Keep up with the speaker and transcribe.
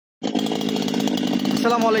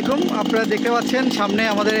আসসালামু আলাইকুম। আপনারা দেখতে পাচ্ছেন সামনে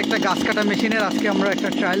আমাদের একটা গাছ কাটা মেশিনের আজকে আমরা একটা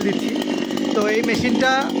ট্রায়াল দিচ্ছি। তো এই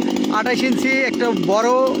মেশিনটা 28 ইঞ্চি একটা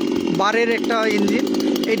বড় বারের একটা ইঞ্জিন।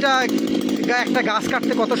 এটা একটা গাছ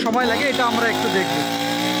কাটতে কত সময় লাগে এটা আমরা একটু দেখব।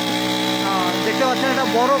 দেখতে পাচ্ছেন এটা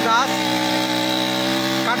বড় গাছ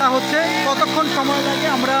কাটা হচ্ছে, কতক্ষণ সময় লাগে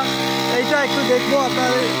আমরা এইটা একটু দেখবো।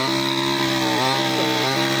 আপনার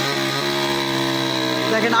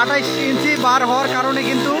দেখেন 28 ইঞ্চি বার হওয়ার কারণে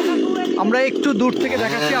কিন্তু আমরা একটু দূর থেকে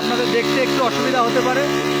দেখাচ্ছি, আপনাদের দেখতে একটু অসুবিধা হতে পারে।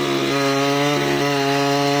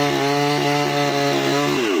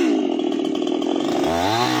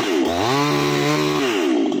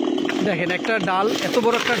 দেখেন একটা ডাল, এত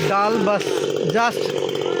বড় একটা ডাল, বাস জাস্ট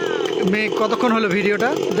কতক্ষণ হলো ভিডিওটা,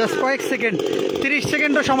 জাস্ট কয়েক সেকেন্ড, 30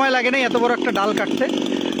 সেকেন্ডও সময় লাগে না এত বড় একটা ডাল কাটতে।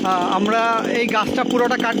 আমরা এই গাছটা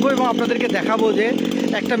পুরোটা কাটবো এবং আপনাদেরকে দেখাবো যে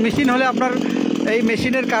একটা মেশিন হলে আপনার এই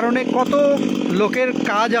মেশিনের কারণে কত লোকের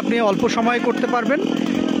কাজ আপনি অল্প সময়ে করতে পারবেন।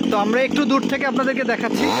 তো আমরা একটু দূর থেকে আপনাদেরকে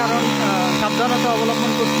দেখাচ্ছি, কারণ সাবধানতা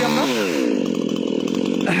অবলম্বন করছি আমরা।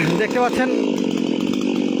 দেখতে পাচ্ছেন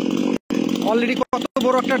অলরেডি কত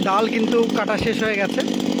বড় একটা ডাল কিন্তু কাটা শেষ হয়ে গেছে,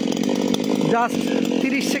 জাস্ট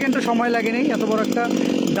 30 সেকেন্ডও সময় লাগেনি এত বড় একটা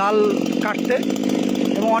ডাল কাটতে।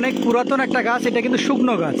 এবং অনেক পুরাতন একটা গাছ, এটা কিন্তু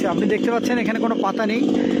শুকনো গাছ, আপনি দেখতে পাচ্ছেন এখানে কোনো পাতা নেই,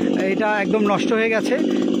 এটা একদম নষ্ট হয়ে গেছে।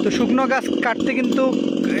 তো শুকনো গাছ কাটতে কিন্তু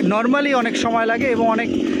নর্মালি অনেক সময় লাগে এবং অনেক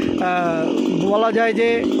বলা যায় যে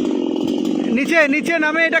নিচে নিচে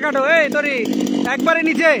নামে এটা কাটো। এই তোরি একবারে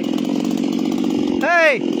নিচে,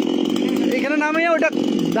 এই এখানে নামে ওটা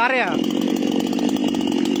দাঁড়িয়া,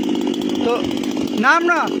 তো নাম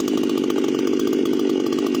না।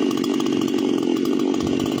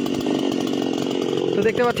 তো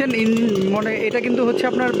দেখতে পাচ্ছেন মানে এটা কিন্তু হচ্ছে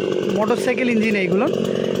আপনার মোটরসাইকেল ইঞ্জিন এইগুলো।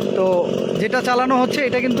 তো যেটা চালানো হচ্ছে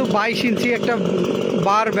এটা কিন্তু 22 ইঞ্চি একটা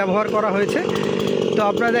বার ব্যবহার করা হয়েছে। তো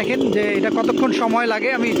আপনারা দেখেন যে এটা কতক্ষণ সময় লাগে,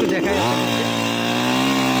 আমি একটু দেখাই।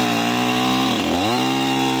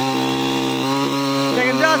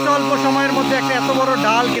 দেখেন জাস্ট অল্প সময়ের মধ্যে একটা এত বড়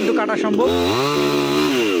ডাল কিন্তু কাটা সম্ভব।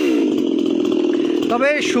 তবে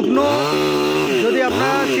শুকনো যদি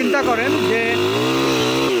আপনারা চিন্তা করেন যে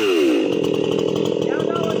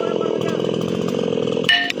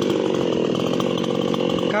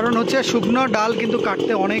কারণ হচ্ছে শুকনো ডাল কিন্তু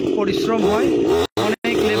কাটতে অনেক পরিশ্রম হয়,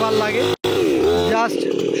 অনেক লেবার লাগে, জাস্ট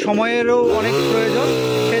সময়েরও অনেক প্রয়োজন।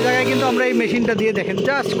 সেই জায়গায় কিন্তু আমরা এই মেশিনটা দিয়ে দেখেন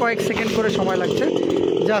জাস্ট কয়েক সেকেন্ড করে সময় লাগছে,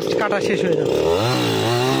 জাস্ট কাটা শেষ হয়ে যাচ্ছে।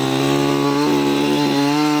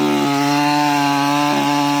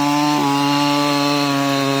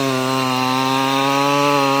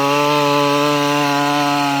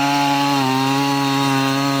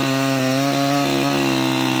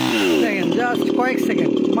 কয়েক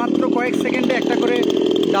সেকেন্ড, মাত্র কয়েক সেকেন্ডে একটা করে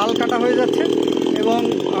ডাল কাটা হয়ে যাচ্ছে এবং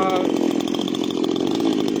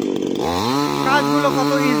কাজগুলো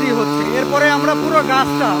কত ইজি হচ্ছে। এরপরে আমরা পুরো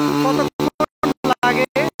গাছটা কতক্ষণ লাগে,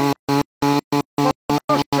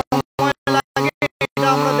 কত সময় লাগে এটা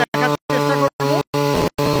আমরা দেখার চেষ্টা করবো।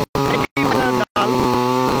 ডাল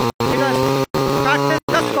এটা কাটতে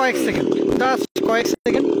জাস্ট কয়েক সেকেন্ড, জাস্ট কয়েক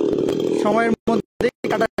সেকেন্ড সময়ের মধ্যে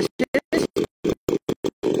কাটা শেষ।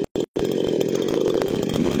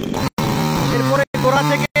 এরপরে গোড়া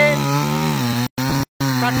থেকে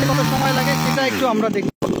কাটতে কত সময় লাগে সেটা একটু আমরা দেখব।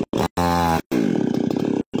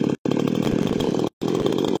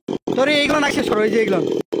 তোরে এইগুলো না শেষ করো, এই যে এইগুলো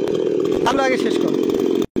আমরা আগে শেষ করো।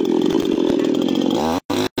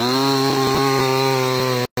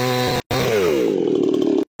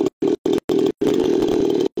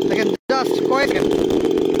 দেখেন জাস্ট কয়েক সেকেন্ড।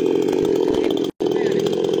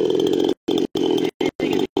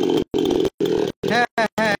 হ্যাঁ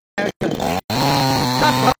হ্যাঁ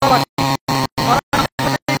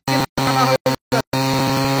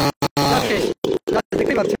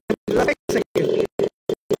দেখতে পাচ্ছেন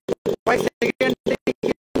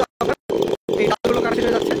এই ডালগুলো কাটা শেষ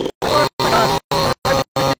হয়ে যাচ্ছে।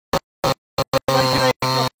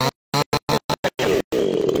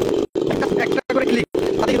 একটা করে ক্লিক,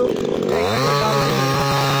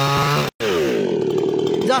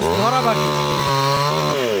 জাস্ট ধরা বাকি,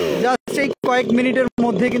 জাস্ট এই কয়েক মিনিটের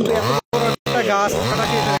মধ্যে কিন্তু এত বড় একটা গাছ কাটা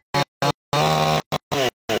শেষ হয়ে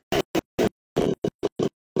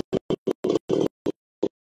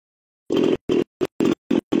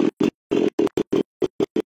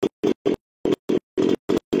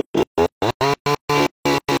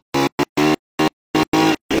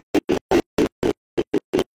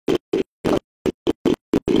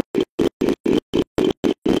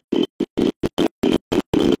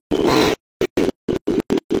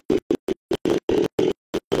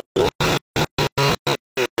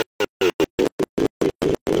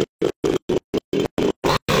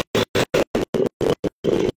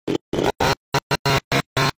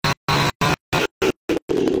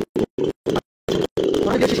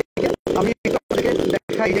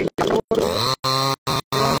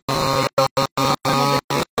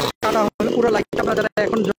পুরো লাইভটা আপনারা যারা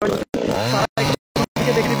এখন জয়েন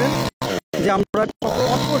থেকে দেখে নেবেন যে আমরা কত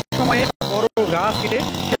অল্প সময়ে বড় গাছ কেটে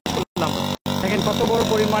শেষ করলাম। দেখেন কত বড়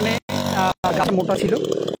পরিমাণে গাছ মোটা ছিল।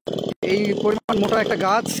 এই পরিমাণ মোটা একটা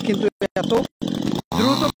গাছ কিন্তু এত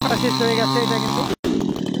দ্রুত কাটা শেষ হয়ে গেছে। এটা কিন্তু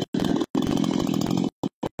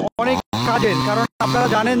অনেক কাজের, কারণ আপনারা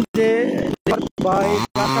জানেন যে বা এই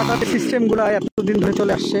গাছ কাটার সিস্টেমগুলো এতদিন ধরে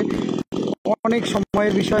চলে আসছে। অনেক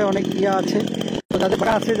সময়ের বিষয়, অনেক ইয়ে আছে। তো যাদের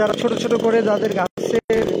আছে যারা ছোট ছোট করে যাদের গাছে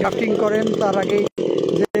গ্রাফটিং করেন, তার আগে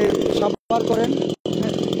যে সাববার করেন,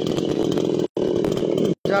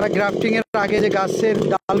 যারা গ্রাফটিং এর আগে যে গাছের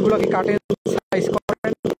ডালগুলোকে কাটেন, সাইজ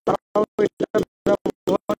করেন, তারাও এটা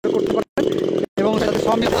ব্যবহার করতে পারেন। এবং তাদের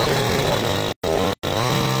সামনে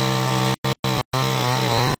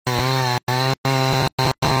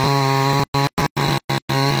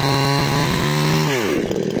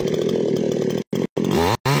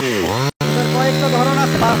কয়েকটা ধরন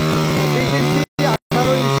আছে, 20 ইঞ্চি,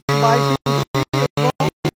 18 ইঞ্চি, 22 ইঞ্চি,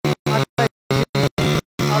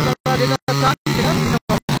 আপনারা যেটা চান সেটা দেন।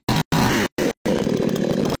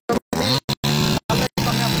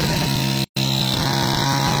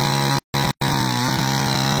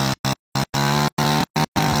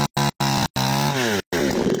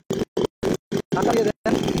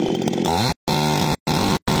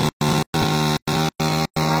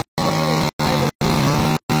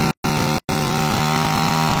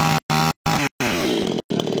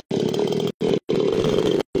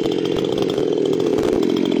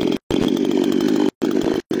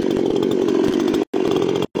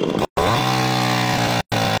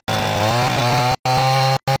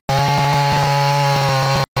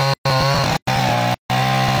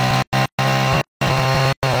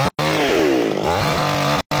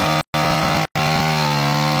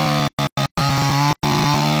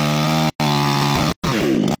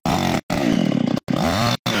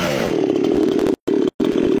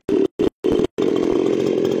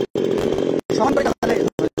 সমান করে কাটলে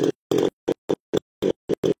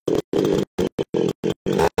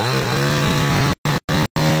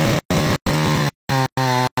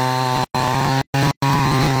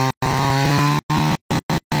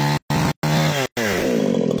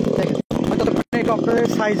আপনাদের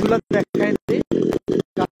সাইজগুলো দেখায় দিই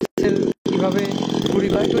গাছের কিভাবে কুড়ি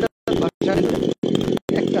বা একটা।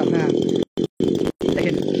 হ্যাঁ,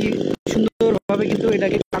 দেখেন কি সুন্দরভাবে কিন্তু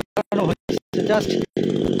এটাকে কাটানো হচ্ছে, জাস্ট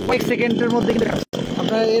কয়েক সেকেন্ডের মধ্যে কিন্তু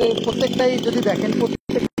আপনারা এর প্রত্যেকটাই যদি দেখেন,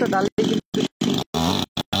 প্রত্যেকটা ডালে কিন্তু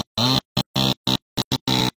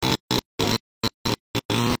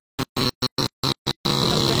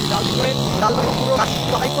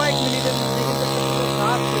কয়েক মিনিটের মধ্যে কিন্তু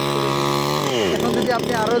এখন যদি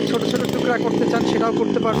আপনি আরো ছোট ছোট টুকরা করতে চান সেটাও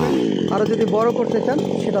করতে পারবেন, আরো যদি বড় করতে চান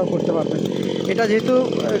সেটাও করতে পারবেন। এটা যেহেতু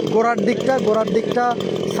গোড়ার দিকটা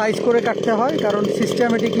সাইজ করে কাটতে হয়, কারণ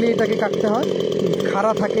সিস্টেমেটিকলি এটাকে কাটতে হয়,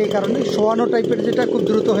 খাড়া থাকে, এই কারণে শোয়ানো টাইপের যেটা খুব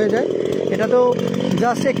দ্রুত হয়ে যায়। এটা তো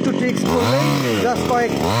জাস্ট একটু ট্রিক্স করলে জাস্ট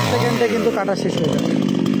কয়েক সেকেন্ডে কিন্তু কাটা শেষ হয়ে যায়।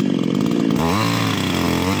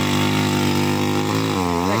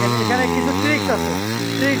 দেখেন এখানে কিছু ট্রিক্স আছে,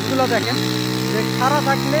 ট্রিক্সগুলো দেখেন যে খাড়া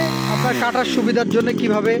থাকলে আপনার কাটার সুবিধার জন্য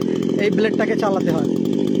কিভাবে এই ব্লেডটাকে চালাতে হয়।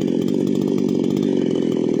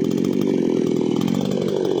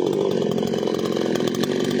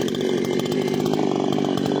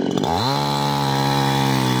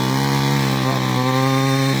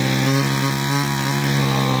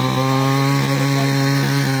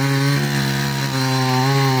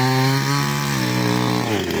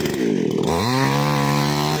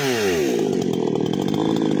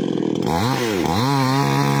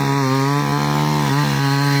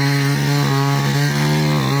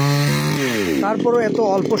 তারপরও এত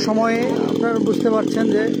অল্প সময়ে আপনারা বুঝতে পারছেন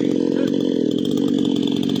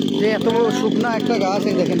যে এত বড় শুকনা একটা গাছ,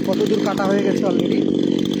 এই দেখেন কত দূর কাটা হয়ে গেছে অলরেডি।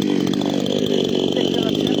 দেখতে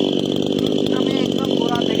পাচ্ছেন আমি একদম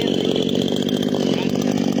গোড়া থেকে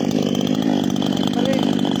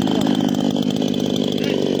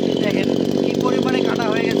দেখেন কি পরিমাণে কাটা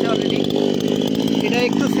হয়ে গেছে অলরেডি। এটা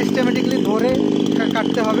একটু সিস্টেমেটিকলি ধরে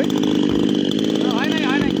কাটতে হবে। হয় নাই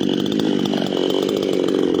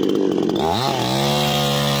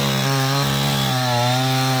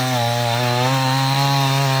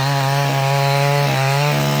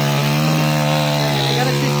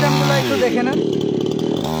এখানে সিস্টেমগুলো একটু দেখে নেন।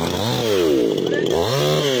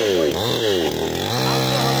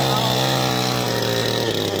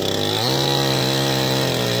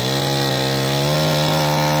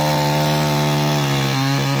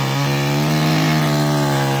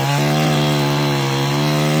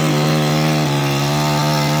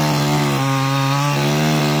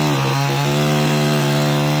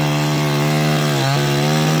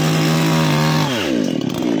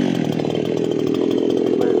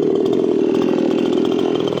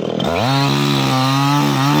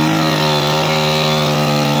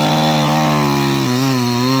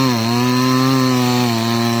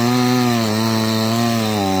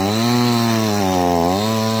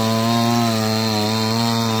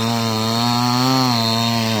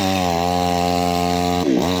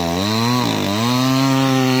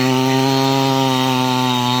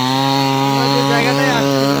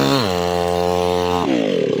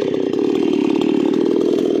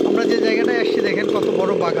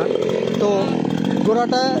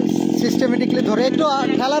 গোড়াটা সিস্টেমেটিকলি ধরে, একটু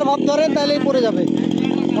ঠেলার ভাব ধরে তাহলেই পড়ে যাবে।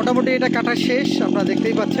 মোটামুটি এটা কাটা শেষ, আপনারা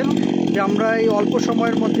দেখতেই পাচ্ছেন যে আমরা এই অল্প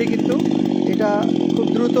সময়ের মধ্যেই কিন্তু এটা খুব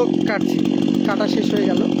দ্রুত কাটা শেষ হয়ে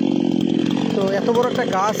গেল। তো এত বড় একটা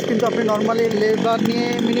গাছ কিন্তু আপনি নর্মালি লেবার নিয়ে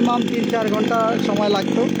মিনিমাম 3-4 ঘন্টা সময়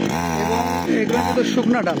লাগতো, এবং এগুলো কিন্তু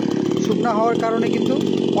শুকনা হওয়ার কারণে কিন্তু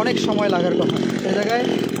অনেক সময় লাগার কথা, সেই জায়গায়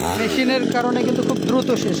মেশিনের কারণে কিন্তু খুব দ্রুত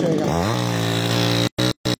শেষ হয়ে গেল।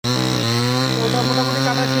 ওটা মোটামুটি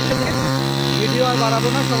কাটা শেষ হয়ে গেছে। ভিডিও আর বাড়াবো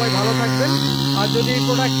না, সবাই ভালো থাকবেন। আর যদি এই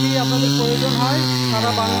প্রোডাক্টটি আপনাদের প্রয়োজন হয়,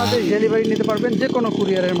 সারা বাংলাদেশ ডেলিভারি নিতে পারবেন যে কোনো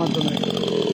কুরিয়ারের মাধ্যমে।